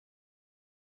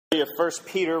Of 1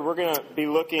 Peter, we're going to be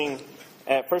looking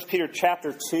at 1 Peter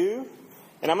chapter 2,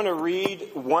 and I'm going to read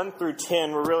 1 through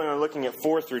 10. We're really only looking at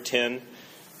 4 through 10,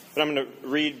 but I'm going to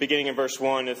read beginning in verse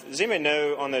 1. Does anybody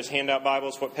know on those handout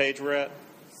Bibles what page we're at?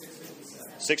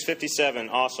 657.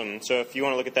 Awesome. So if you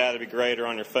want to look at that, it'd be great, or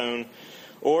on your phone,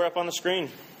 or up on the screen.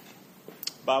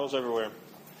 Bibles everywhere.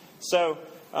 So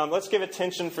let's give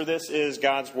attention, for this is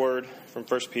God's Word from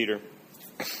 1 Peter.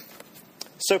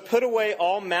 So put away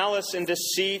all malice and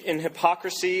deceit and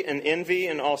hypocrisy and envy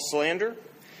and all slander.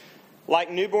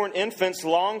 Like newborn infants,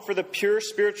 long for the pure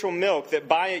spiritual milk, that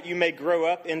by it you may grow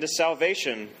up into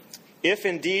salvation, if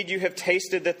indeed you have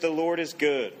tasted that the Lord is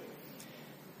good.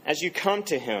 As you come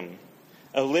to Him,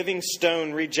 a living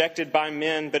stone rejected by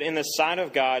men, but in the sight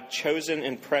of God chosen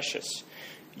and precious.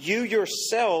 You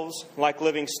yourselves, like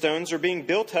living stones, are being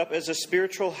built up as a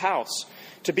spiritual house,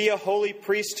 to be a holy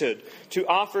priesthood, to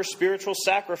offer spiritual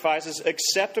sacrifices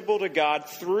acceptable to God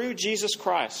through Jesus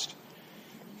Christ.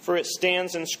 For it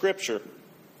stands in Scripture,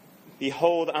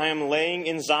 "Behold, I am laying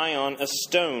in Zion a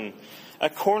stone, a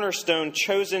cornerstone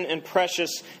chosen and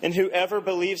precious, and whoever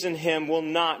believes in Him will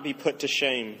not be put to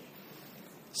shame."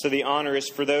 So the honor is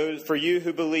for you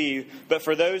who believe, but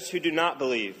for those who do not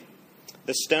believe,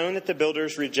 the stone that the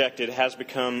builders rejected has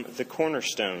become the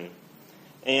cornerstone,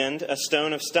 and a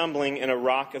stone of stumbling and a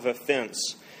rock of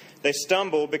offense. They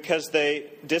stumble because they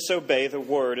disobey the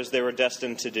word as they were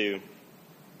destined to do.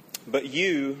 But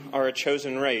you are a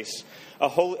chosen race,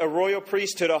 a royal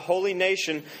priesthood, a holy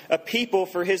nation, a people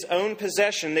for His own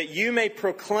possession, that you may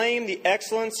proclaim the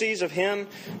excellencies of Him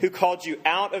who called you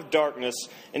out of darkness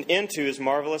and into His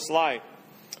marvelous light.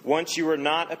 Once you were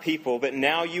not a people, but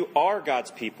now you are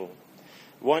God's people.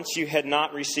 Once you had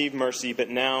not received mercy, but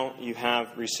now you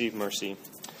have received mercy.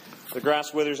 The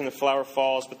grass withers and the flower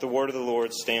falls, but the word of the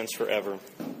Lord stands forever.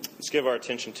 Let's give our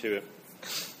attention to it.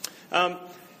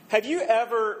 Have you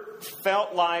ever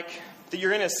felt like that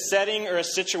you're in a setting or a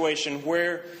situation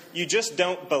where you just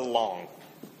don't belong?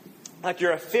 Like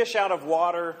you're a fish out of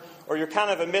water, or you're kind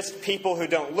of amidst people who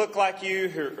don't look like you,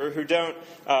 or who don't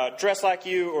dress like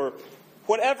you, or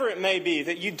whatever it may be,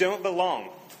 that you don't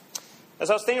belong. As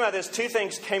I was thinking about this, two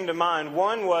things came to mind.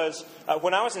 One was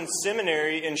when I was in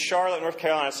seminary in Charlotte, North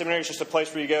Carolina. Seminary is just a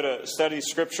place where you go to study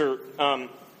Scripture. I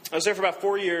was there for about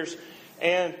 4 years,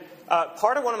 and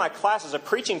part of one of my classes, a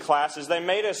preaching class, is they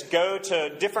made us go to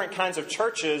different kinds of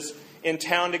churches in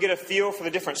town to get a feel for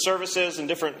the different services and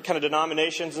different kind of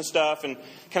denominations and stuff, and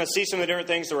kind of see some of the different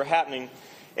things that were happening.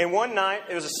 And one night,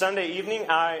 it was a Sunday evening,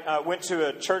 I went to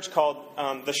a church called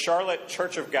the Charlotte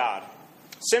Church of God.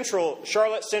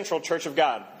 Charlotte Central Church of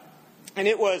God. And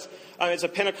it's a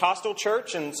Pentecostal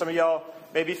church, and some of y'all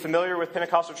may be familiar with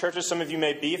Pentecostal churches. Some of you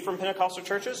may be from Pentecostal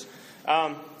churches.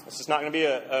 This is not going to be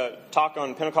a talk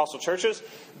on Pentecostal churches.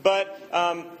 But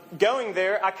going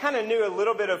there, I kind of knew a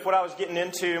little bit of what I was getting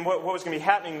into and what was going to be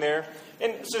happening there.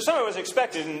 And so some of it was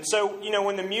expected. And so,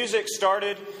 when the music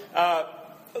started,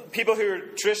 people who are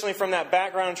traditionally from that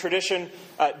background and tradition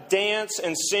dance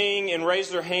and sing and raise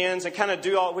their hands and kind of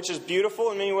do all, which is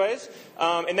beautiful in many ways.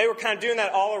 And they were kind of doing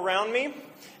that all around me.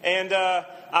 And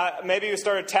maybe we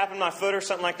started tapping my foot or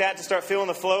something like that to start feeling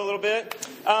the flow a little bit.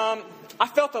 I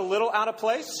felt a little out of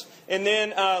place. And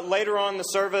then later on in the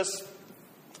service,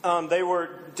 they were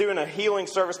doing a healing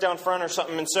service down front or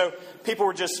something. And so people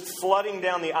were just flooding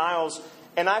down the aisles.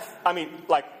 And I mean,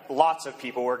 like lots of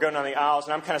people were going down the aisles.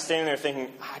 And I'm kind of standing there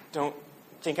thinking, I don't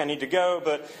think I need to go.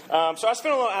 But so I was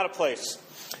feeling a little out of place.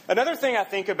 Another thing I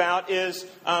think about is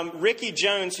Ricky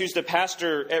Jones, who's the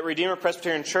pastor at Redeemer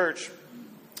Presbyterian Church.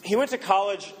 He went to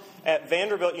college at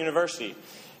Vanderbilt University.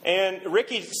 And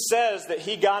Ricky says that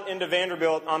he got into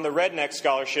Vanderbilt on the Redneck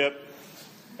Scholarship.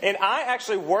 And I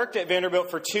actually worked at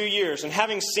Vanderbilt for 2 years. And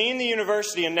having seen the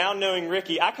university and now knowing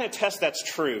Ricky, I can attest that's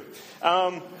true.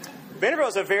 Vanderbilt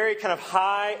is a very kind of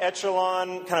high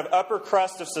echelon, kind of upper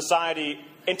crust of society.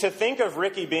 And to think of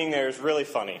Ricky being there is really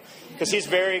funny. Because he's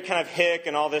very kind of hick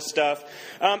and all this stuff.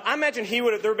 I imagine there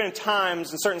would have been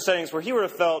times in certain settings where he would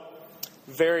have felt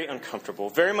very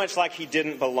uncomfortable. Very much like he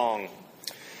didn't belong.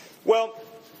 Well,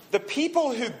 the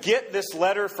people who get this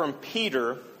letter from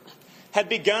Peter had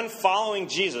begun following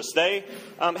Jesus. They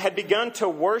had begun to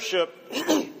worship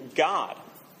God.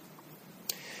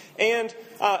 And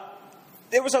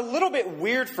it was a little bit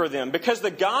weird for them because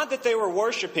the God that they were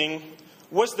worshiping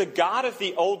was the God of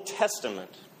the Old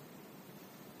Testament.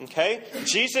 Okay?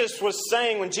 Jesus was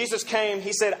saying, when Jesus came,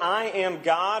 He said, "I am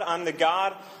God. I'm the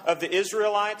God of the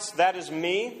Israelites. That is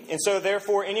me. And so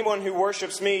therefore, anyone who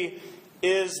worships me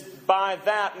is by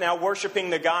that now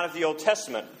worshiping the God of the Old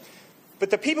Testament." But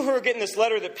the people who are getting this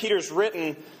letter that Peter's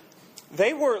written,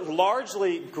 they were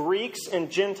largely Greeks and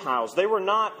Gentiles. They were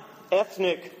not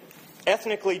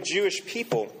ethnically Jewish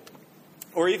people,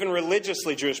 or even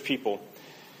religiously Jewish people.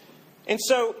 And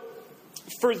so,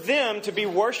 for them to be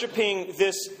worshiping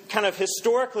this kind of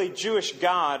historically Jewish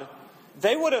God,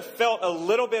 they would have felt a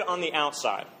little bit on the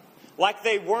outside, like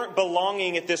they weren't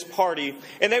belonging at this party.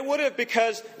 And they would have,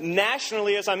 because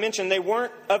nationally, as I mentioned, they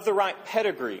weren't of the right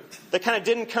pedigree. They kind of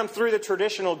didn't come through the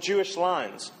traditional Jewish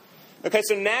lines. Okay,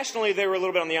 so nationally, they were a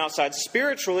little bit on the outside.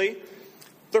 Spiritually,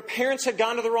 their parents had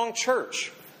gone to the wrong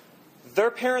church.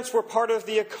 Their parents were part of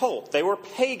the occult. They were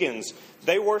pagans.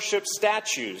 They worshipped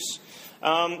statues.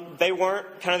 They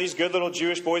weren't kind of these good little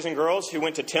Jewish boys and girls who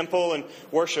went to temple and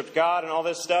worshipped God and all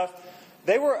this stuff.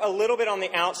 They were a little bit on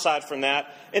the outside from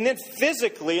that. And then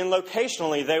physically and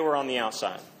locationally, they were on the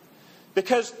outside.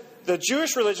 Because the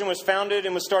Jewish religion was founded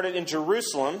and was started in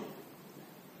Jerusalem,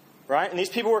 right? And these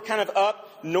people were kind of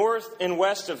up north and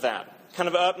west of that, kind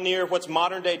of up near what's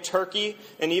modern-day Turkey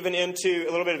and even into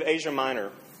a little bit of Asia Minor.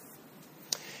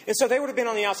 And so they would have been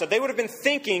on the outside. They would have been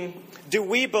thinking, do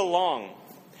we belong?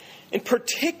 And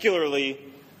particularly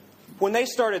when they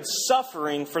started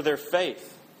suffering for their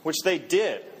faith, which they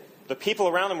did. The people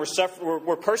around them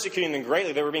were persecuting them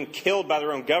greatly. They were being killed by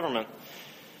their own government.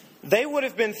 They would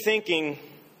have been thinking,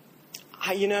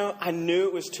 I knew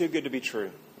it was too good to be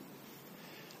true.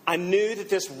 I knew that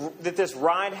this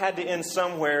ride had to end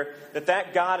somewhere,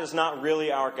 that God is not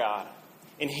really our God.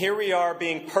 And here we are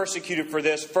being persecuted for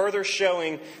this, further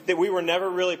showing that we were never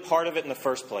really part of it in the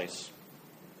first place.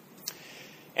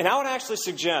 And I would actually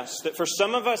suggest that for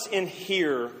some of us in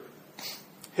here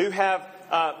who have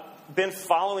been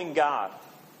following God,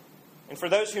 and for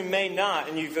those who may not,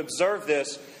 and you've observed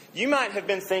this, you might have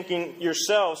been thinking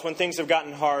yourselves when things have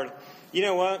gotten hard, you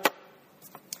know what?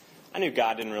 I knew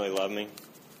God didn't really love me.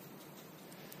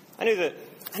 I knew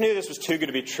this was too good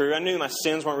to be true. I knew my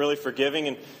sins weren't really forgiving,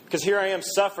 and because here I am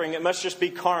suffering, it must just be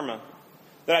karma.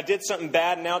 That I did something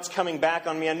bad and now it's coming back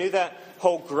on me. I knew that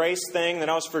whole grace thing, that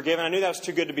I was forgiven. I knew that was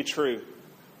too good to be true.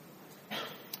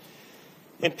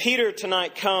 And Peter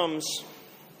tonight comes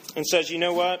and says, you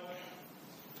know what?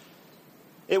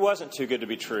 It wasn't too good to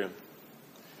be true.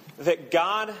 That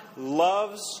God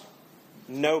loves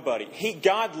nobody.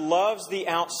 God loves the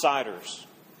outsiders.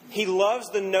 He loves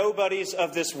the nobodies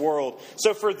of this world.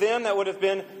 So for them, that would have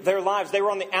been their lives. They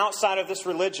were on the outside of this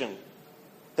religion.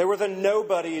 They were the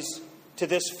nobodies to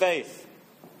this faith.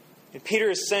 And Peter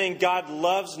is saying God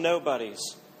loves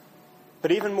nobodies.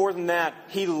 But even more than that,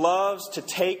 He loves to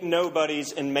take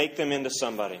nobodies and make them into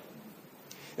somebody.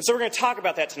 And so we're going to talk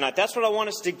about that tonight. That's what I want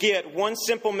us to get. One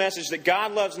simple message, that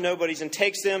God loves nobodies and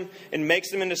takes them and makes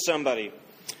them into somebody.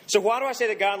 So why do I say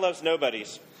that God loves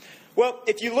nobodies? Well,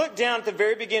 if you look down at the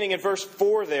very beginning in verse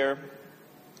 4 there,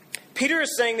 Peter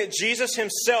is saying that Jesus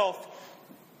Himself,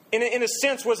 in a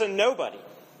sense, was a nobody.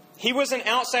 He was an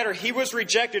outsider. He was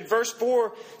rejected. Verse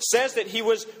 4 says that He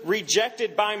was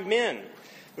rejected by men.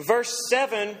 Verse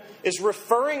 7 is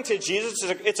referring to Jesus.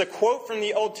 It's a quote from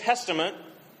the Old Testament.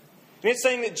 And it's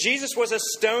saying that Jesus was a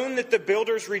stone that the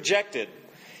builders rejected.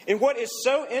 And what is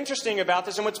so interesting about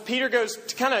this, and what Peter goes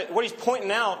to kind of, what he's pointing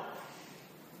out,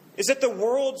 is that the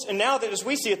world's, and now that as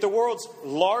we see it, the world's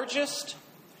largest,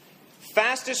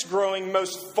 fastest growing,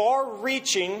 most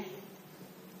far-reaching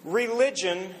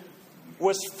religion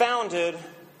was founded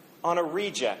on a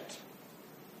reject.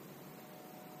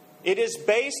 It is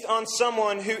based on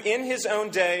someone who in his own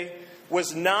day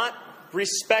was not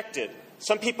respected.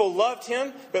 Some people loved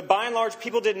him, but by and large,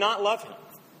 people did not love him.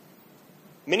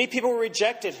 Many people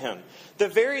rejected him.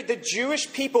 The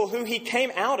Jewish people who he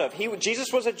came out of,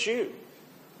 Jesus was a Jew.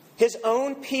 His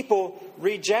own people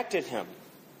rejected him.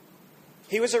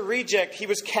 He was a reject. He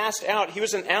was cast out. He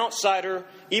was an outsider,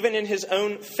 even in his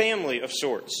own family of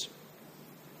sorts.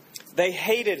 They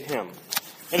hated him,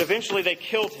 and eventually they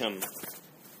killed him.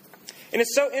 And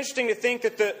it's so interesting to think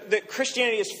that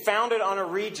Christianity is founded on a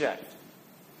reject.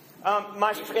 And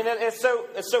it's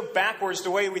so backwards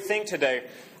the way we think today.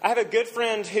 I have a good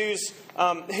friend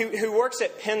who works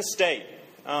at Penn State,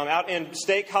 out in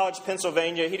State College,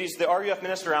 Pennsylvania. He's the RUF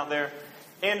minister out there.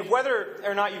 And whether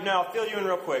or not you know, I'll fill you in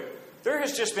real quick. There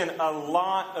has just been a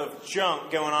lot of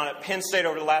junk going on at Penn State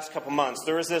over the last couple months.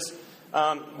 There was this,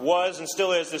 and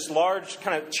still is, this large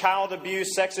kind of child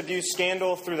abuse, sex abuse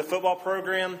scandal through the football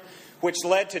program, which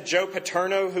led to Joe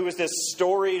Paterno, who was this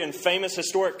storied and famous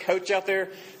historic coach out there.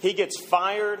 He gets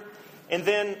fired. And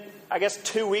then, I guess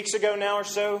 2 weeks ago now or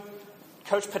so,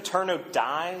 Coach Paterno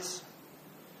dies.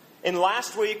 And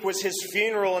last week was his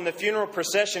funeral and the funeral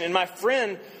procession. And my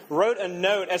friend wrote a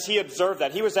note as he observed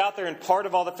that. He was out there in part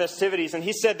of all the festivities. And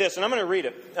he said this, and I'm going to read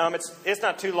it. It's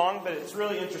not too long, but it's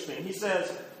really interesting. He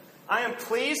says, "I am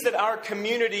pleased that our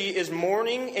community is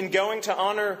mourning and going to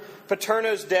honor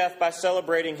Paterno's death by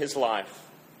celebrating his life.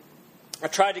 I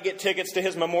tried to get tickets to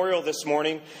his memorial this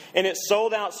morning, and it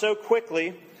sold out so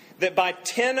quickly that by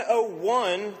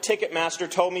 10:01, Ticketmaster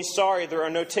told me, sorry, there are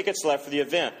no tickets left for the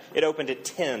event. It opened at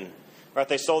 10. Right?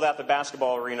 They sold out the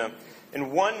basketball arena.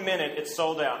 In 1 minute, it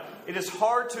sold out. It is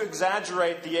hard to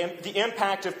exaggerate the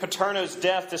impact of Paterno's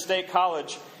death to State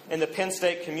College and the Penn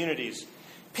State communities.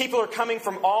 People are coming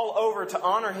from all over to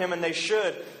honor him, and they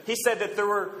should." He said that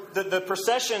the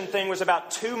procession thing was about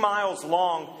 2 miles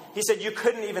long. He said you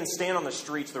couldn't even stand on the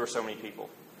streets. There were so many people.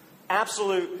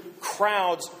 Absolute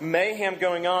crowds, mayhem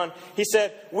going on. He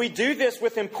said, "We do this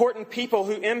with important people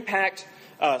who impact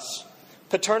us.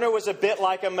 Paterno was a bit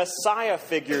like a Messiah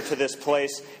figure to this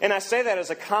place, and I say that as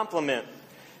a compliment.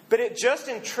 But it just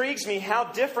intrigues me how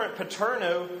different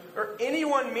Paterno, or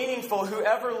anyone meaningful who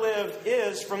ever lived,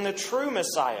 is from the true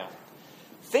Messiah.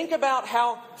 Think about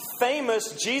how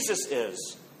famous Jesus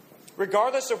is.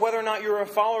 Regardless of whether or not you're a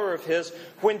follower of his,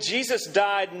 when Jesus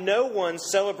died, no one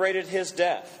celebrated his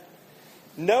death.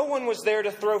 No one was there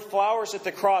to throw flowers at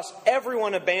the cross.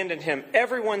 Everyone abandoned him.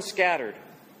 Everyone scattered.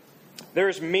 There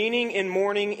is meaning in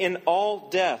mourning in all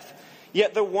death.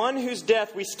 Yet the one whose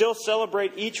death we still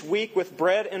celebrate each week with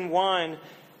bread and wine,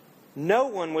 no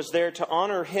one was there to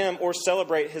honor him or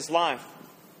celebrate his life."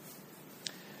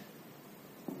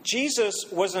 Jesus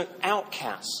was an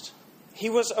outcast. He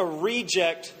was a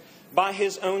reject by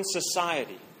his own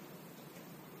society.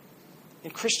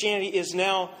 And Christianity is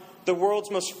now the world's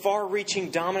most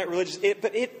far-reaching, dominant religion.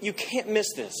 You can't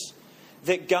miss this.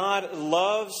 That God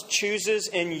loves, chooses,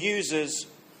 and uses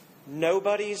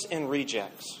nobodies and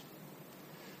rejects.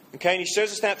 Okay, and he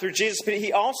shows us that through Jesus, but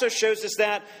he also shows us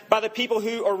that by the people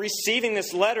who are receiving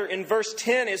this letter. In verse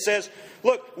 10, it says,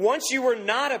 look, once you were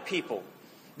not a people,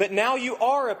 but now you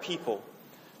are a people.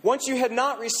 Once you had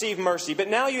not received mercy, but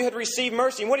now you had received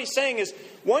mercy. And what he's saying is,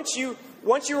 once you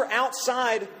were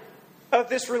outside of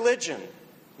this religion,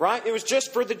 right? It was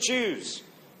just for the Jews.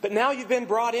 But now you've been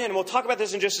brought in. And we'll talk about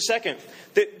this in just a second.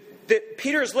 That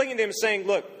Peter is looking at them and saying,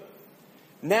 look,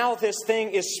 now this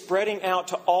thing is spreading out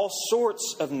to all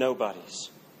sorts of nobodies.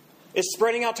 It's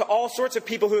spreading out to all sorts of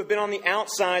people who have been on the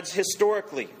outsides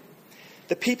historically.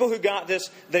 The people who got this,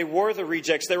 they were the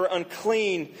rejects. They were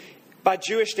unclean by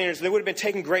Jewish standards. They would have been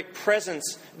taking great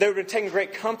presence. They would have been taking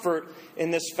great comfort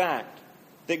in this fact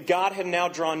that God had now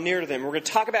drawn near to them. We're going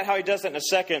to talk about how he does that in a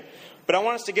second. But I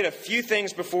want us to get a few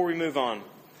things before we move on.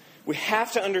 We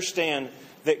have to understand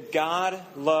that God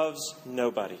loves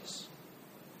nobodies.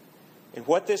 And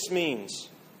what this means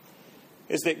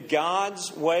is that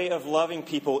God's way of loving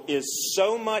people is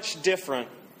so much different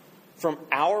from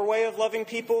our way of loving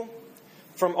people,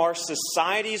 from our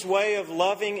society's way of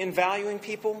loving and valuing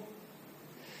people.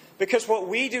 Because what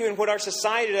we do and what our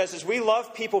society does is we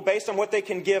love people based on what they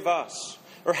can give us,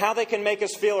 or how they can make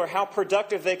us feel, or how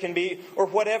productive they can be, or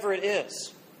whatever it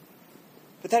is.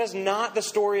 But that is not the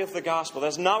story of the gospel.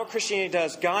 That's not what Christianity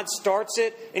does. God starts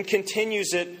it and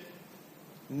continues it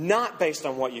not based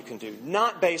on what you can do,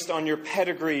 not based on your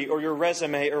pedigree or your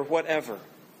resume or whatever.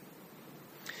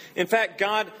 In fact,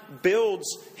 God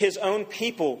builds his own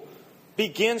people,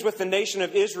 begins with the nation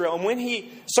of Israel. And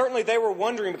when certainly they were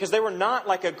wondering because they were not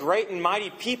like a great and mighty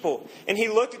people. And he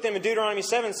looked at them in Deuteronomy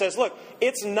 7 and says, look,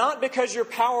 it's not because you're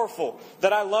powerful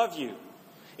that I love you.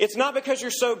 It's not because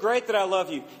you're so great that I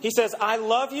love you. He says, I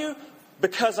love you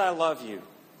because I love you.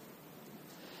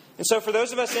 And so for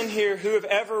those of us in here who have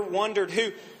ever wondered,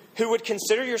 who would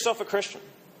consider yourself a Christian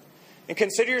and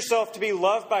consider yourself to be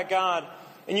loved by God,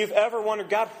 and you've ever wondered,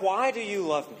 God, why do you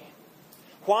love me?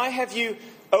 Why have you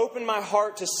opened my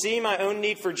heart to see my own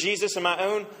need for Jesus and my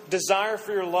own desire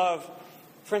for your love?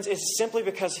 Friends, it's simply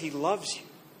because he loves you.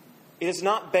 It is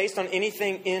not based on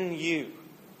anything in you.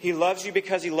 He loves you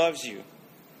because he loves you.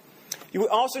 You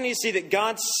also need to see that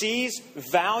God sees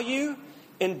value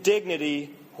and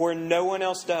dignity where no one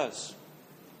else does.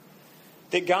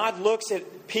 That God looks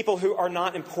at people who are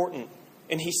not important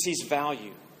and he sees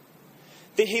value.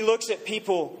 That he looks at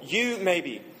people, you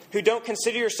maybe, who don't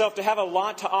consider yourself to have a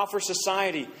lot to offer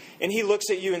society, and he looks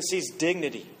at you and sees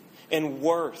dignity and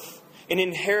worth and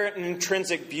inherent and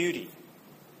intrinsic beauty.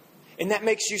 And that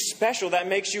makes you special. That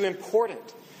makes you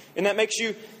important. And that makes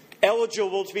you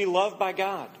eligible to be loved by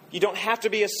God. You don't have to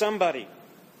be a somebody.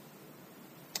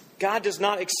 God does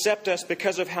not accept us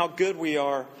because of how good we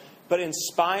are, but in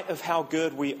spite of how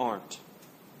good we aren't.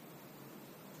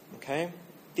 Okay?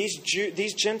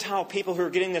 these Gentile people who are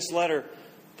getting this letter,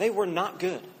 they were not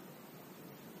good.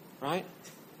 Right?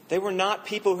 They were not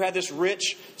people who had this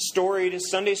rich, storied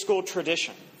Sunday school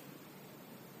tradition.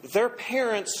 Their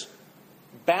parents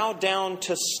bowed down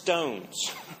to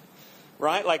stones.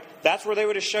 Right? Like, that's where they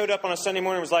would have showed up on a Sunday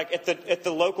morning. It was like at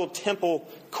the local temple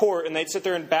court, and they'd sit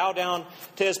there and bow down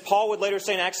to, as Paul would later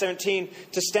say in Acts 17,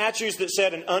 to statues that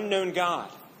said an unknown God.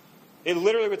 It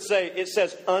literally would say, it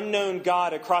says unknown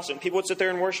God across it, and people would sit there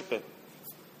and worship it.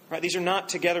 Right? These are not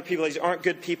together people. These aren't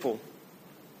good people.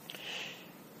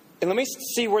 And let me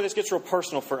see where this gets real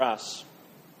personal for us.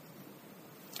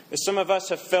 As some of us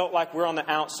have felt like we're on the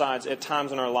outsides at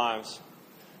times in our lives.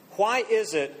 Why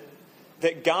is it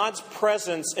that God's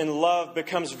presence and love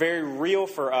becomes very real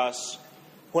for us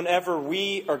whenever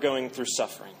we are going through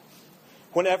suffering?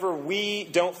 Whenever we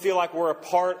don't feel like we're a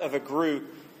part of a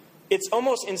group, it's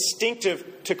almost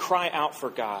instinctive to cry out for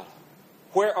God.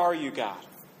 Where are you, God?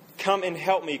 Come and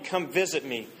help me. Come visit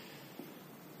me.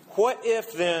 What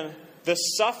if then the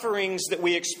sufferings that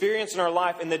we experience in our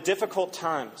life and the difficult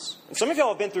times, and some of y'all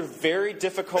have been through very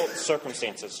difficult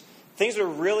circumstances, things that are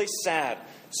really sad,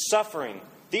 suffering.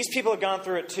 These people have gone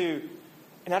through it too.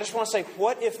 And I just want to say,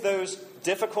 what if those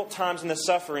difficult times and the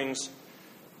sufferings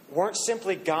weren't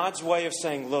simply God's way of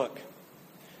saying, look,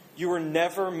 you were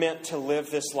never meant to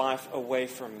live this life away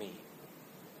from me.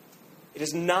 It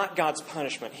is not God's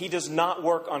punishment. He does not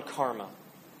work on karma.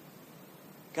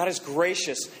 God is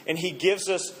gracious, and He gives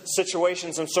us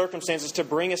situations and circumstances to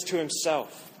bring us to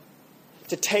Himself,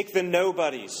 to take the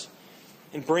nobodies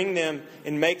and bring them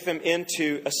and make them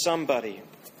into a somebody.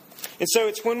 And so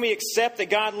it's when we accept that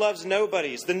God loves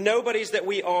nobodies, the nobodies that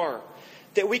we are,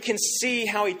 that we can see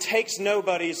how He takes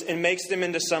nobodies and makes them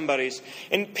into somebodies.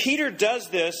 And Peter does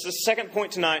this, the second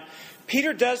point tonight,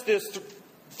 Peter does this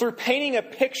through painting a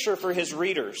picture for his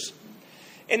readers.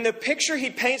 And the picture he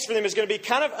paints for them is going to be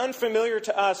kind of unfamiliar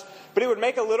to us, but it would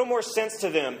make a little more sense to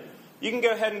them. You can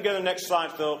go ahead and go to the next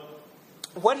slide, Phil.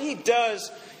 What he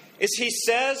does is he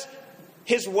says,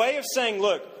 his way of saying,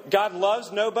 look, God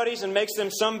loves nobodies and makes them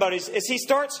somebodies, is he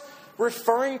starts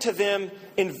referring to them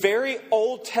in very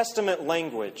Old Testament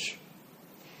language.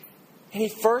 And he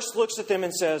first looks at them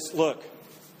and says, look,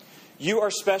 you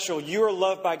are special. You are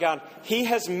loved by God. He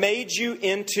has made you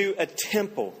into a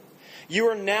temple. You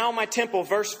are now my temple.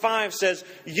 Verse 5 says,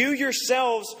 you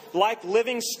yourselves, like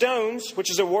living stones,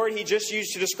 which is a word he just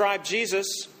used to describe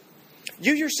Jesus,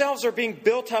 you yourselves are being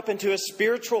built up into a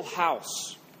spiritual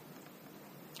house.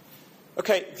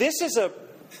 Okay, this is a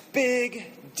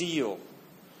big deal.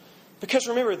 Because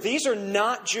remember, these are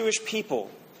not Jewish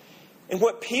people. And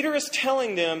what Peter is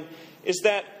telling them is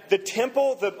that the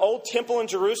temple, the old temple in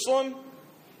Jerusalem,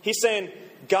 he's saying,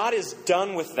 God is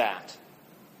done with that.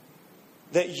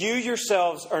 That you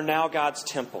yourselves are now God's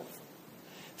temple.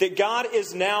 That God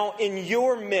is now in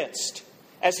your midst,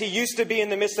 as He used to be in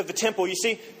the midst of the temple. You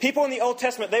see, people in the Old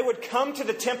Testament, they would come to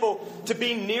the temple to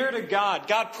be near to God.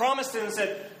 God promised them and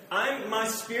said, my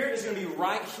Spirit is going to be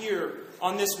right here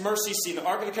on this mercy seat, the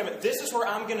Ark of the Covenant. This is where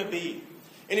I'm going to be.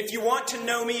 And if you want to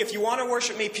know me, if you want to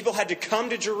worship me, people had to come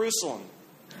to Jerusalem.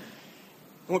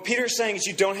 And what Peter is saying is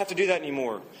you don't have to do that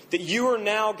anymore. That you are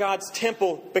now God's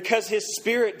temple because His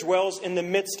Spirit dwells in the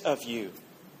midst of you.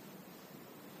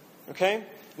 Okay?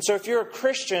 And so if you're a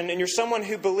Christian and you're someone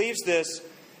who believes this,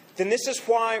 then this is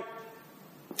why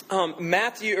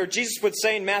Jesus would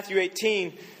say in Matthew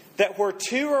 18 that where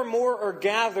two or more are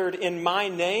gathered in my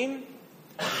name,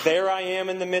 there I am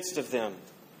in the midst of them.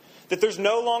 That there's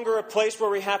no longer a place where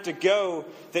we have to go,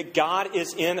 that God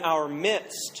is in our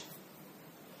midst.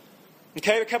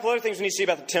 Okay, a couple other things we need to see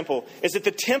about the temple is that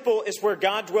the temple is where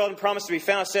God dwelled and promised to be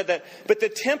found. I said that. But the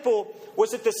temple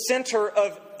was at the center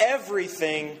of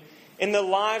everything in the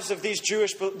lives of these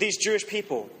Jewish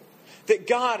people. That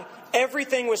God,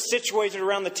 everything was situated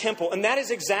around the temple. And that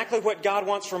is exactly what God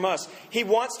wants from us. He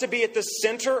wants to be at the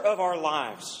center of our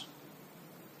lives.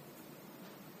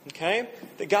 Okay?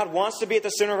 That God wants to be at the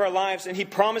center of our lives, and He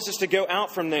promises to go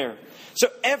out from there. So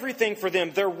everything for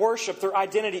them, their worship, their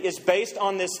identity is based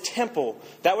on this temple.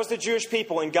 That was the Jewish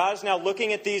people. And God is now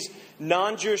looking at these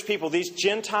non-Jewish people, these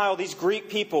Gentile, these Greek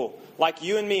people like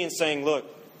you and me and saying, look,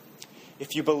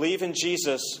 if you believe in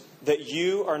Jesus, that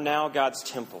you are now God's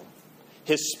temple.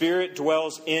 His Spirit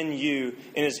dwells in you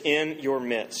and is in your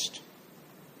midst.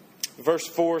 Verse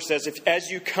 4 says, if as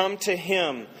you come to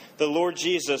Him, the Lord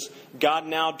Jesus, God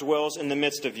now dwells in the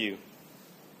midst of you.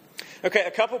 Okay,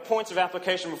 a couple points of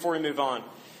application before we move on.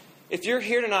 If you're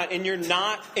here tonight and you're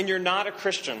not a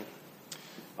Christian,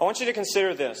 I want you to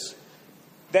consider this.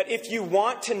 That if you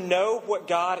want to know what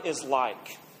God is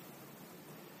like,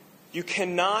 You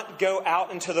cannot go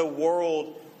out into the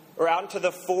world or out into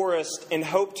the forest and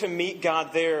hope to meet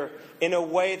God there in a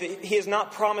way that He has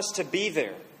not promised to be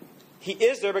there. He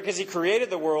is there because He created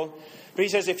the world. But He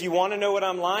says, if you want to know what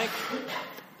I'm like,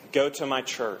 go to my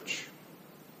church.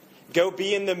 Go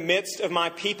be in the midst of my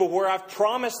people where I've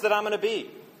promised that I'm going to be.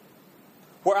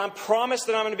 Where I'm promised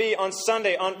that I'm going to be on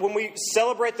Sunday. When we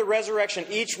celebrate the resurrection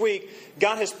each week,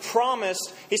 God has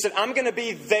promised, He said, I'm going to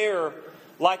be there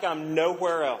like I'm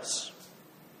nowhere else.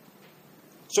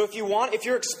 So if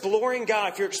you're exploring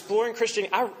God, if you're exploring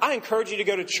Christianity, I encourage you to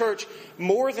go to church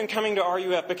more than coming to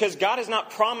RUF, because God has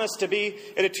not promised to be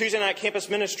at a Tuesday night campus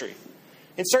ministry.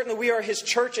 And certainly we are His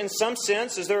church in some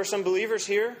sense, as there are some believers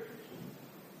here.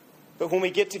 But when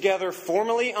we get together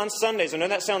formally on Sundays, I know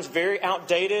that sounds very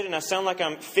outdated and I sound like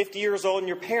I'm 50 years old and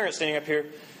your parents standing up here,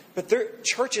 but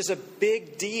church is a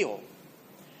big deal.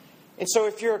 And so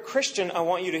if you're a Christian, I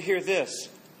want you to hear this.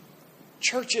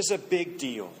 Church is a big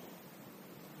deal.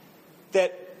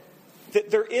 That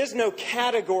there is no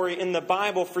category in the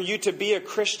Bible for you to be a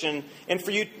Christian and for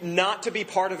you not to be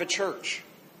part of a church.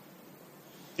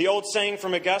 The old saying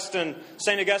from St.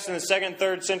 Augustine in the 2nd,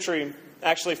 3rd century,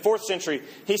 actually 4th century,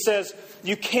 he says,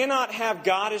 you cannot have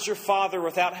God as your father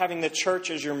without having the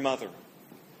church as your mother.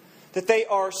 That they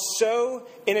are so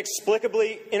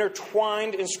inexplicably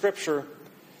intertwined in Scripture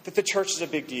that the church is a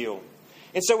big deal.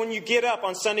 And so when you get up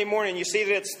on Sunday morning, you see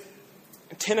that it's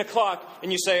 10 o'clock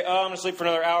and you say, I'm going to sleep for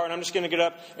another hour and I'm just going to get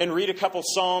up and read a couple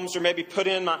Psalms or maybe put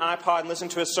in my iPod and listen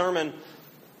to a sermon.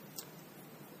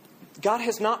 God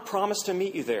has not promised to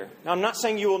meet you there. Now, I'm not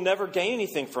saying you will never gain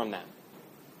anything from that.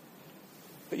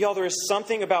 But y'all, there is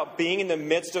something about being in the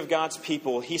midst of God's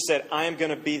people. He said, I am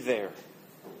going to be there.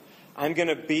 I'm going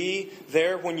to be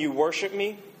there when you worship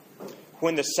me,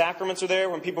 when the sacraments are there,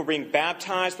 when people are being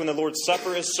baptized, when the Lord's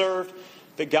Supper is served,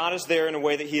 that God is there in a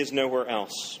way that He is nowhere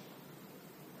else.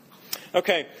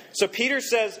 Okay, so Peter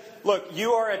says, look,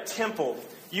 you are a temple.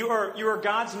 You are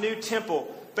God's new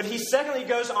temple. But he secondly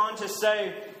goes on to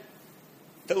say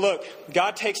that, look,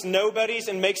 God takes nobodies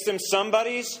and makes them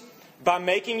somebodies by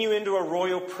making you into a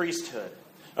royal priesthood.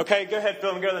 Okay, go ahead,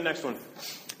 Phil, and go to the next one.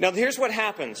 Now, here's what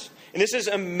happens. And this is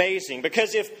amazing.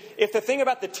 Because if the thing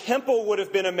about the temple would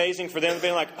have been amazing for them,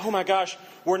 being like, oh my gosh,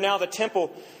 we're now the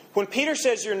temple. When Peter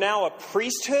says you're now a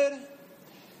priesthood,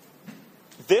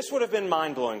 this would have been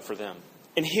mind-blowing for them.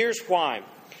 And here's why.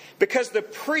 Because the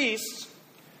priests,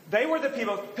 they were the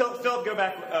people... Philip, go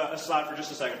back a slide for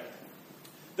just a second.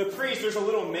 The priest, there's a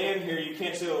little man here. You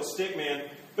can't see a little stick man.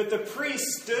 But the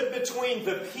priest stood between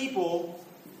the people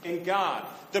and God.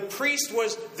 The priest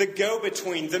was the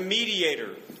go-between, the mediator,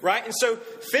 right? And so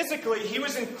physically, he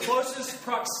was in closest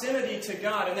proximity to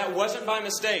God, and that wasn't by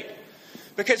mistake.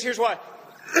 Because here's why.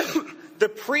 The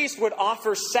priest would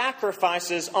offer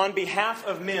sacrifices on behalf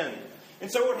of men.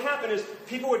 And so what would happen is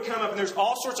people would come up, and there's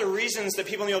all sorts of reasons that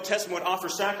people in the Old Testament would offer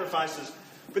sacrifices.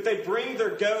 But they'd bring their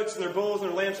goats and their bulls and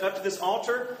their lambs up to this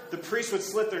altar. The priest would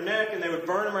slit their neck and they would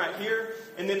burn them right here.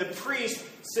 And then the priest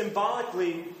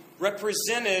symbolically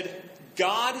represented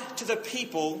God to the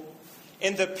people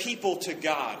and the people to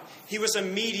God. He was a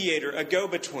mediator, a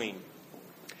go-between.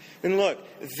 And look,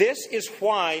 this is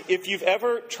why if you've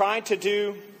ever tried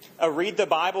to read the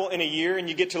Bible in a year and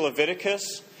you get to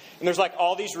Leviticus and there's like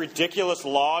all these ridiculous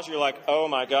laws, you're like, oh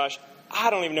my gosh, I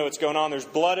don't even know what's going on. There's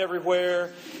blood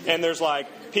everywhere, and there's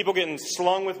like people getting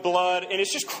slung with blood, and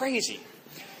it's just crazy.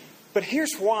 But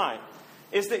here's why.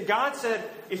 Is that God said,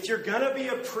 if you're going to be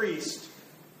a priest,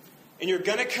 and you're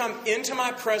going to come into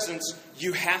my presence,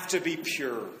 you have to be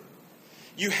pure.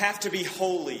 You have to be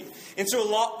holy. And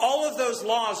so all of those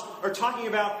laws are talking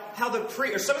about how the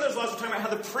priest, or some of those laws are talking about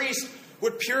how the priest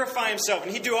would purify himself,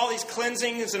 and he'd do all these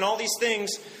cleansings and all these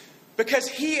things. Because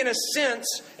he, in a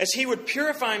sense, as he would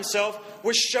purify himself,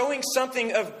 was showing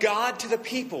something of God to the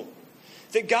people.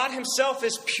 That God Himself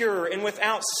is pure and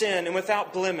without sin and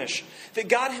without blemish. That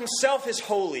God Himself is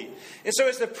holy. And so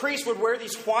as the priests would wear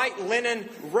these white linen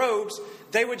robes,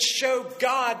 they would show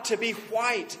God to be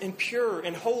white and pure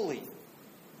and holy.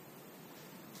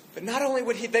 But not only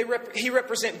would he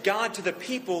represent God to the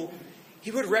people,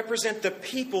 he would represent the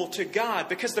people to God.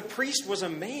 Because the priest was a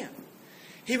man.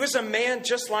 He was a man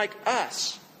just like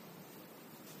us.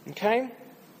 Okay?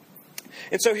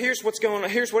 And so here's what's going on.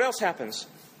 Here's what else happens.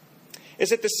 Is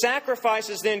that the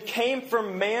sacrifices then came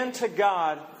from man to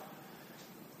God,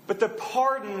 but the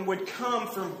pardon would come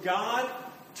from God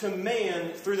to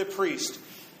man through the priest.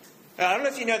 Now, I don't know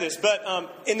if you know this, but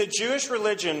in the Jewish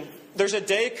religion, there's a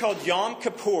day called Yom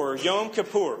Kippur.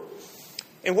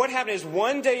 And what happened is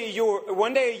one day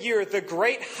a year, the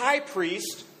great high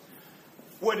priest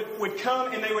would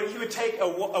come and he would take a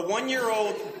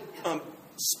 1-year-old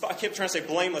I kept trying to say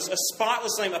blameless, a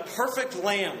spotless lamb, a perfect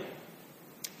lamb.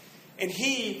 And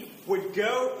he would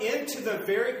go into the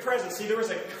very presence. See, there was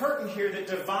a curtain here that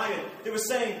divided. It was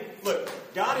saying, look,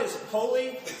 God is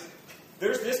holy.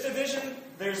 There's this division,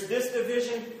 there's this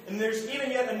division, and there's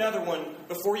even yet another one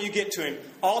before you get to him.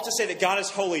 All to say that God is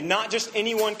holy. Not just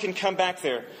anyone can come back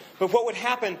there. But what would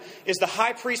happen is the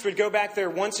high priest would go back there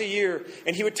once a year,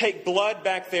 and he would take blood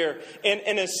back there and,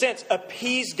 in a sense,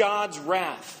 appease God's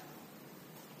wrath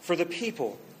for the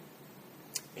people.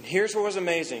 And here's what was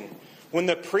amazing. When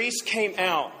the priest came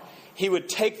out, he would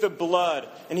take the blood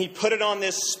and he'd put it on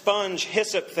this sponge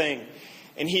hyssop thing,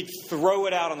 and he'd throw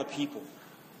it out on the people,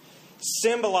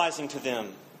 symbolizing to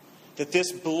them that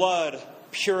this blood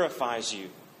purifies you,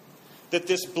 that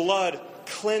this blood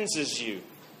cleanses you.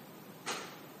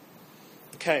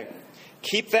 Okay,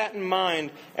 keep that in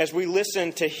mind as we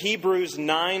listen to Hebrews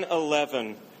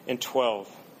 9:11 and 12.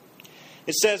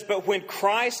 It says, "But when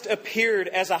Christ appeared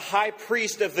as a high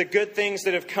priest of the good things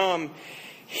that have come,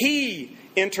 he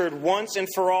entered once and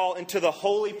for all into the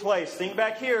holy place." Think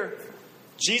back here.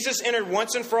 Jesus entered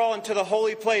once and for all into the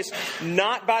holy place,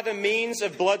 not by the means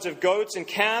of bloods of goats and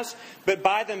calves, but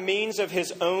by the means of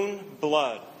his own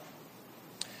blood.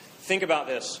 Think about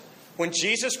this. When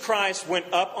Jesus Christ went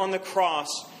up on the cross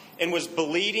and was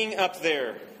bleeding up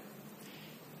there,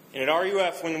 and at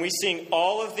RUF, when we sing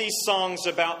all of these songs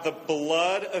about the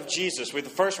blood of Jesus, the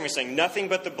first one we sing, "Nothing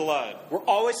But the Blood." We're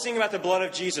always singing about the blood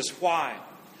of Jesus. Why?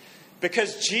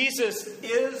 Because Jesus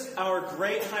is our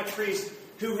great high priest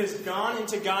who has gone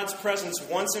into God's presence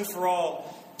once and for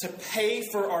all to pay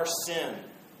for our sin.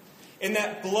 And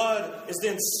that blood is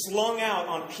then slung out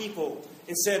on people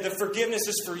and said, the forgiveness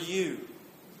is for you.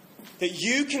 That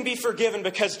you can be forgiven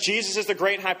because Jesus is the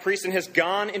great high priest and has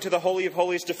gone into the Holy of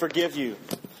Holies to forgive you.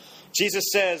 Jesus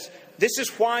says, this is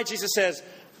why Jesus says,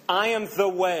 "I am the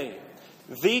way,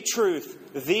 the truth,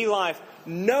 the life.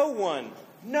 No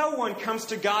one comes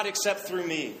to God except through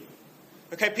me."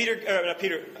 Okay,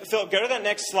 Philip, go to that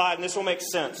next slide and this will make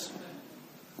sense.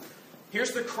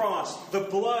 Here's the cross. The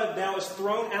blood now is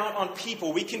thrown out on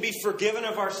people. We can be forgiven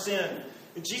of our sin.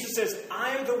 And Jesus says,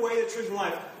 "I am the way, the truth, and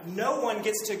life. No one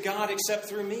gets to God except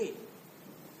through me."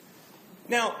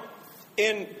 Now,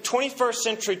 in 21st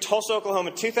century Tulsa,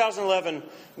 Oklahoma, 2011,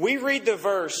 we read the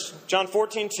verse, John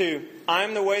 14:2, "I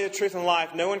am the way, the truth, and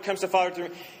life. No one comes to the Father through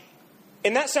me."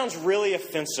 And that sounds really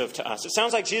offensive to us. It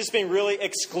sounds like Jesus being really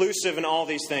exclusive in all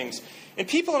these things. And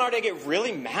people in our day get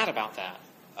really mad about that.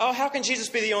 Oh, how can Jesus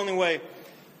be the only way?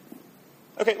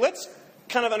 Okay, let's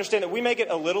kind of understand that we may get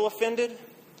a little offended.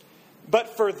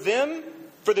 But for them,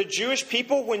 for the Jewish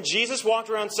people, when Jesus walked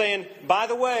around saying, "By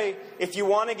the way, if you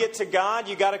want to get to God,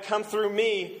 you got to come through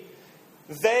me,"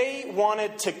 they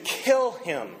wanted to kill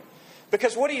him.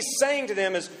 Because what he's saying to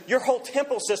them is, your whole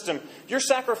temple system, your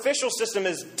sacrificial system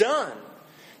is done.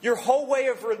 Your whole way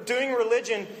of doing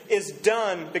religion is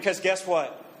done because guess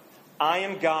what? I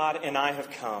am God and I have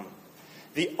come.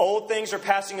 The old things are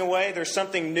passing away. There's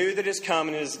something new that has come,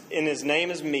 and his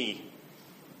name is me.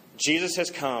 Jesus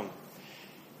has come.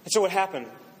 And so what happened?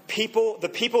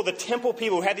 The temple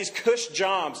people who had these cush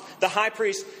jobs, the high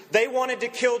priest, they wanted to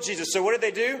kill Jesus. So what did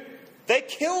they do? They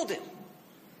killed him.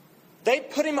 They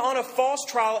put him on a false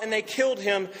trial and they killed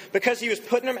him because he was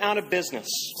putting them out of business.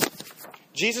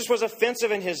 Jesus was offensive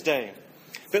in his day.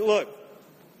 But look,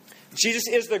 Jesus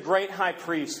is the great high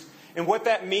priest. And what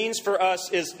that means for us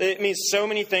is, it means so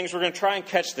many things. We're going to try and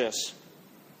catch this.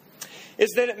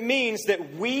 Is that it means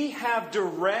that we have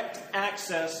direct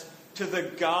access to the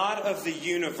God of the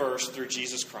universe through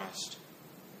Jesus Christ.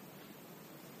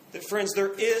 That, friends,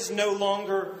 there is no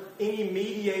longer any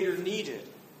mediator needed.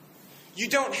 You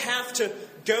don't have to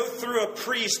go through a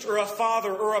priest or a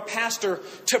father or a pastor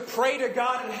to pray to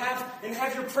God and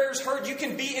have your prayers heard. You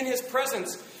can be in his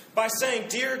presence by saying,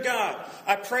 "Dear God,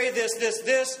 I pray this.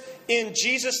 In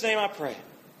Jesus' name I pray."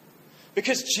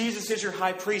 Because Jesus is your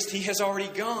high priest. He has already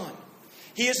gone.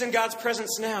 He is in God's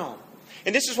presence now.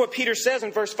 And this is what Peter says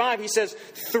in verse 5. He says,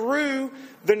 "Through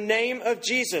the name of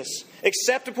Jesus,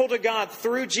 acceptable to God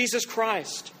through Jesus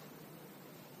Christ."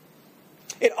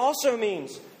 It also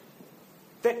means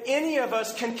that any of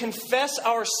us can confess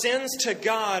our sins to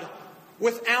God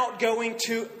without going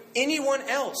to anyone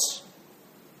else.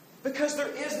 Because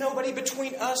there is nobody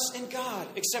between us and God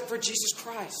except for Jesus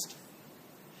Christ.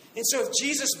 And so if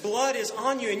Jesus' blood is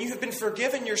on you and you have been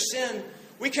forgiven your sin,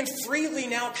 we can freely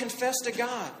now confess to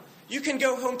God. You can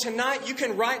go home tonight. You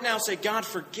can right now say, "God,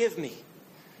 forgive me."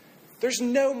 There's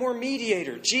no more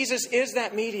mediator. Jesus is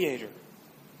that mediator.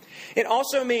 It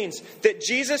also means that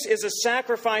Jesus is a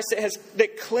sacrifice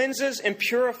that cleanses and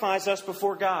purifies us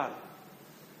before God.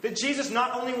 That Jesus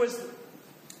not only was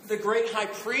the great high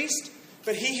priest,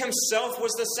 but he himself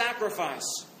was the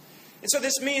sacrifice. And so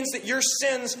this means that your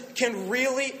sins can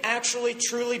really, actually,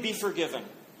 truly be forgiven.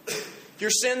 Your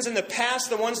sins in the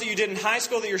past, the ones that you did in high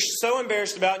school that you're so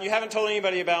embarrassed about and you haven't told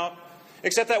anybody about,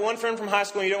 except that one friend from high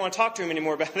school and you don't want to talk to him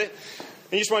anymore about it,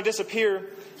 and you just want to disappear.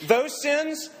 Those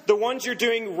sins, the ones you're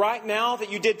doing right now,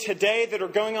 that you did today, that are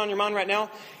going on in your mind right now,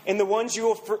 and the ones you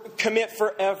will commit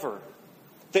forever,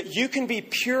 that you can be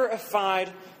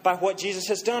purified by what Jesus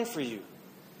has done for you.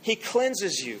 He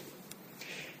cleanses you.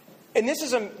 And this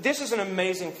is an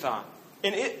amazing thought.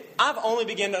 And I've only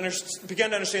begun to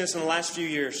understand this in the last few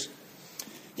years.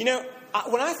 You know,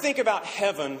 when I think about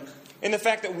heaven and the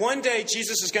fact that one day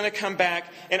Jesus is going to come back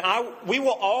and we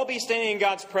will all be standing in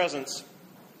God's presence,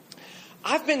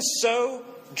 I've been so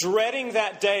dreading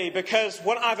that day, because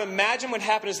what I've imagined would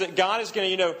happen is that God is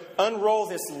going to, unroll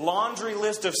this laundry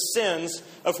list of sins,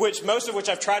 most of which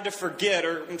I've tried to forget,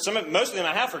 or most of them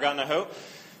I have forgotten, I hope.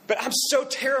 But I'm so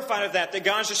terrified of that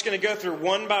God's just going to go through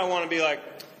one by one and be like,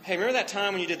 hey, remember that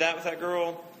time when you did that with that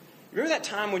girl? Remember that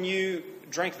time when you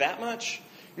drank that much?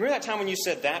 Remember that time when you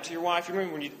said that to your wife?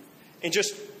 Remember when you... And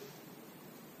just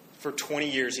for 20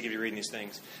 years he could be reading these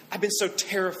things. I've been so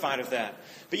terrified of that.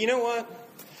 But you know what?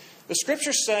 The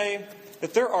scriptures say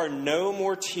that there are no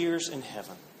more tears in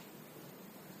heaven.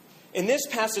 And this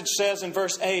passage says in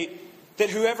verse 8 that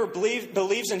whoever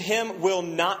believes in him will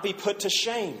not be put to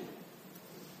shame.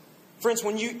 Friends,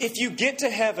 if you get to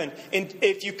heaven and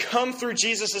if you come through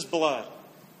Jesus' blood,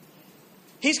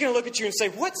 he's going to look at you and say,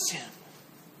 what sin?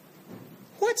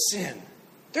 What sin?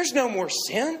 There's no more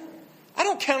sin. I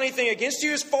don't count anything against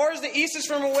you. As far as the east is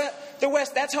from the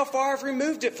west, that's how far I've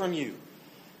removed it from you.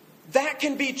 That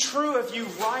can be true of you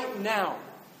right now.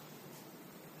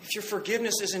 If your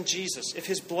forgiveness is in Jesus, if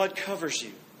his blood covers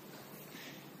you.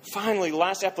 Finally,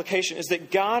 last application is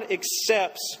that God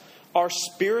accepts our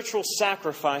spiritual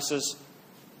sacrifices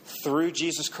through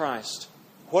Jesus Christ.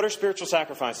 What are spiritual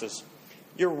sacrifices?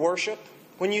 Your worship.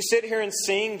 When you sit here and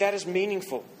sing, that is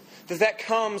meaningful. That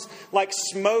comes like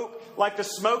smoke, like the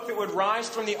smoke that would rise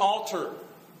from the altar,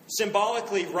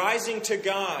 symbolically rising to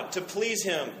God to please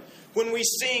him. When we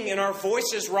sing and our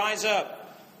voices rise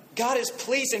up, God is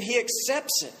pleased and he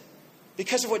accepts it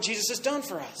because of what Jesus has done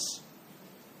for us.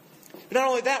 But not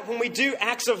only that, when we do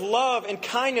acts of love and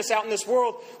kindness out in this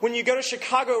world, when you go to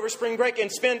Chicago over spring break and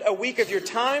spend a week of your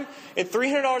time and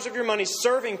 $300 of your money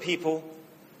serving people,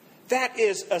 that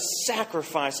is a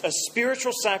sacrifice, a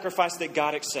spiritual sacrifice that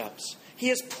God accepts. He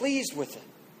is pleased with it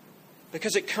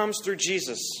because it comes through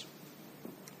Jesus.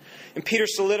 And Peter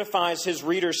solidifies his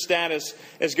reader's status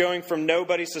as going from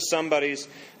nobodies to somebodies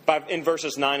in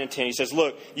verses 9 and 10. He says,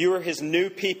 look, you are his new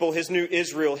people, his new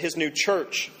Israel, his new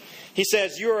church. He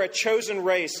says, you are a chosen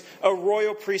race, a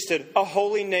royal priesthood, a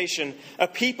holy nation, a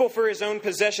people for his own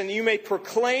possession. You may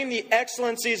proclaim the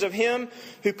excellencies of him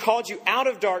who called you out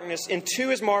of darkness into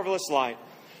his marvelous light.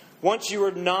 Once you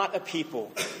were not a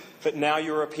people, but now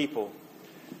you are a people.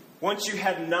 Once you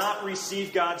had not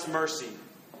received God's mercy,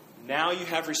 now you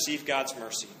have received God's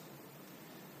mercy.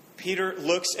 Peter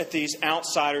looks at these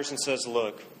outsiders and says,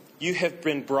 look, you have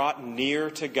been brought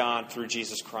near to God through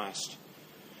Jesus Christ.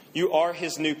 You are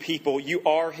his new people. You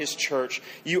are his church.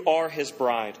 You are his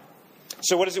bride.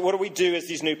 So what do we do as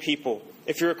these new people?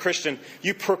 If you're a Christian,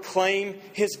 you proclaim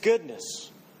his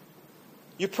goodness.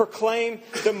 You proclaim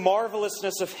the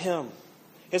marvelousness of him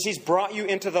as he's brought you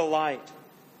into the light.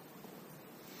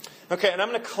 Okay, and I'm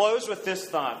going to close with this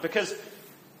thought because,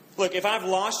 look, if I've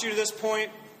lost you to this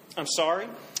point, I'm sorry.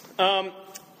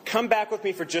 Come back with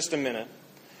me for just a minute.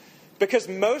 Because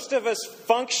most of us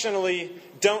functionally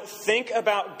don't think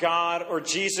about God or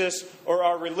Jesus or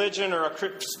our religion or our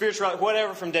spirituality,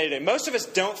 whatever, from day to day. Most of us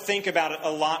don't think about it a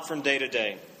lot from day to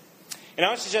day. And I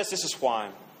would suggest this is why.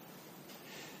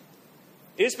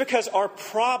 It is because our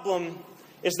problem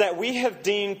is that we have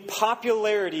deemed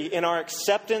popularity in our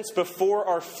acceptance before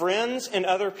our friends and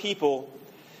other people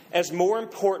as more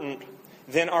important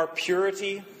than our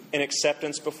purity and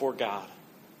acceptance before God.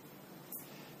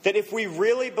 That if we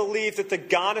really believe that the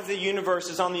God of the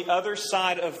universe is on the other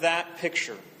side of that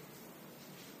picture,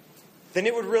 then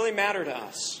it would really matter to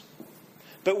us.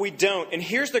 But we don't. And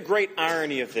here's the great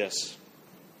irony of this,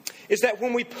 is that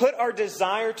when we put our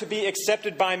desire to be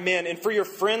accepted by men and for your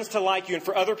friends to like you and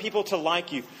for other people to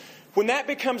like you, when that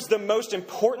becomes the most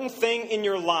important thing in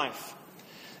your life,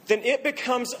 then it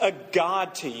becomes a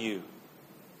God to you.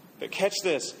 But catch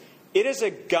this, it is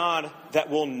a God that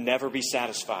will never be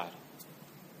satisfied.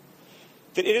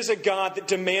 That it is a God that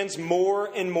demands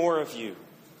more and more of you.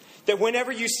 That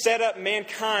whenever you set up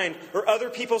mankind or other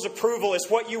people's approval as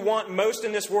what you want most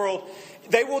in this world,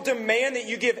 they will demand that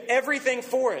you give everything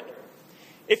for it.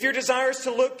 If your desire is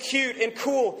to look cute and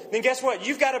cool, then guess what?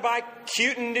 You've got to buy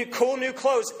cute and cool new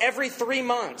clothes every 3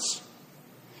 months.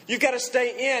 You've got to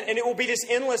stay in, and it will be this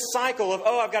endless cycle of,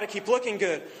 I've got to keep looking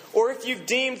good. Or if you've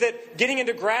deemed that getting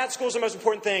into grad school is the most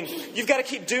important thing, you've got to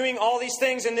keep doing all these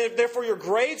things, and therefore your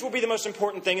grades will be the most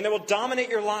important thing, and they will dominate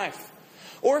your life.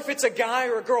 Or if it's a guy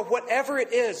or a girl, whatever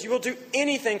it is, you will do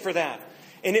anything for that,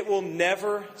 and it will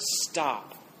never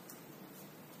stop.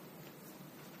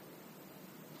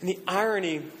 And the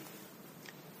irony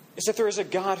is that there is a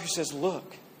God who says,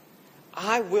 look,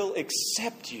 I will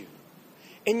accept you.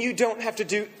 And you don't have to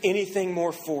do anything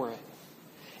more for it.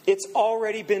 It's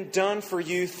already been done for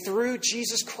you through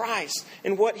Jesus Christ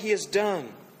and what He has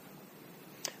done.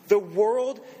 The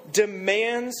world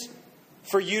demands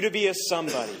for you to be a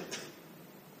somebody.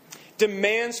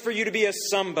 Demands for you to be a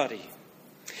somebody.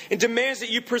 It demands that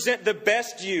you present the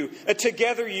best you, a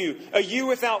together you, a you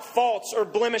without faults or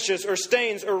blemishes or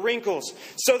stains or wrinkles,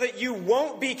 so that you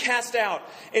won't be cast out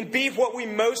and be what we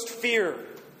most fear,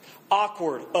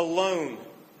 awkward, alone,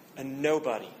 a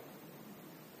nobody.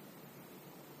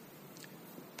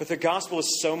 But the gospel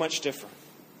is so much different.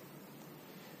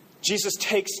 Jesus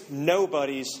takes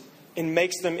nobodies and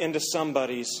makes them into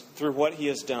somebodies through what He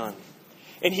has done.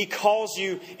 And He calls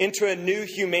you into a new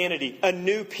humanity, a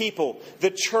new people,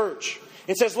 the church.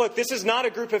 And says, look, this is not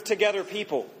a group of together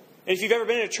people. And if you've ever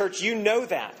been in a church, you know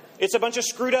that. It's a bunch of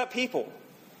screwed up people.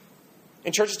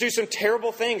 And churches do some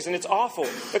terrible things, and it's awful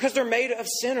because they're made of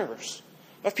sinners,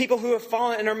 of people who have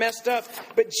fallen and are messed up.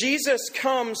 But Jesus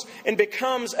comes and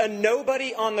becomes a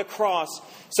nobody on the cross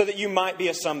so that you might be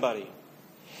a somebody.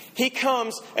 He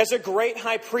comes as a great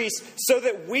high priest so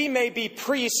that we may be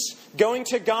priests going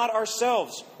to God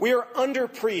ourselves. We are under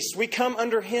priests. We come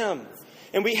under Him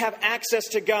and we have access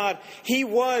to God. He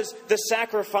was the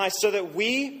sacrifice so that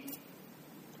we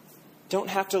don't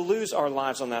have to lose our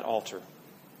lives on that altar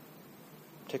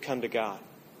to come to God.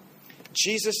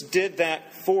 Jesus did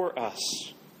that for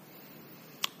us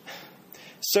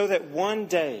so that one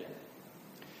day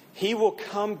He will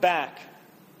come back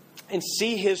and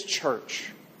see His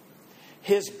church,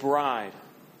 His bride,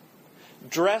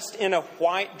 dressed in a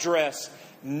white dress,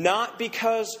 not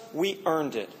because we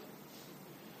earned it,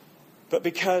 but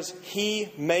because He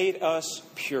made us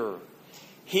pure.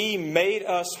 He made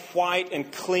us white and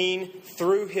clean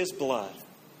through His blood.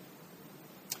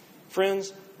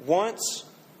 Friends, once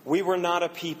we were not a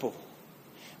people,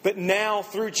 but now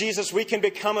through Jesus we can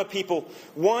become a people.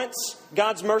 Once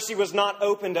God's mercy was not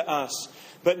open to us,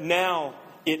 but now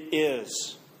it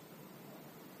is.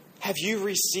 Have you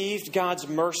received God's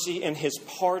mercy and His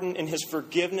pardon and His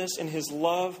forgiveness and His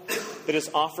love that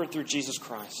is offered through Jesus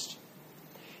Christ?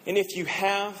 And if you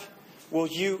have, will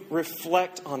you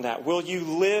reflect on that? Will you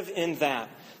live in that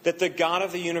the God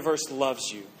of the universe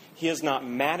loves you? He is not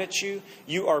mad at you.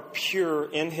 You are pure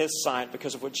in His sight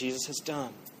because of what Jesus has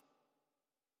done.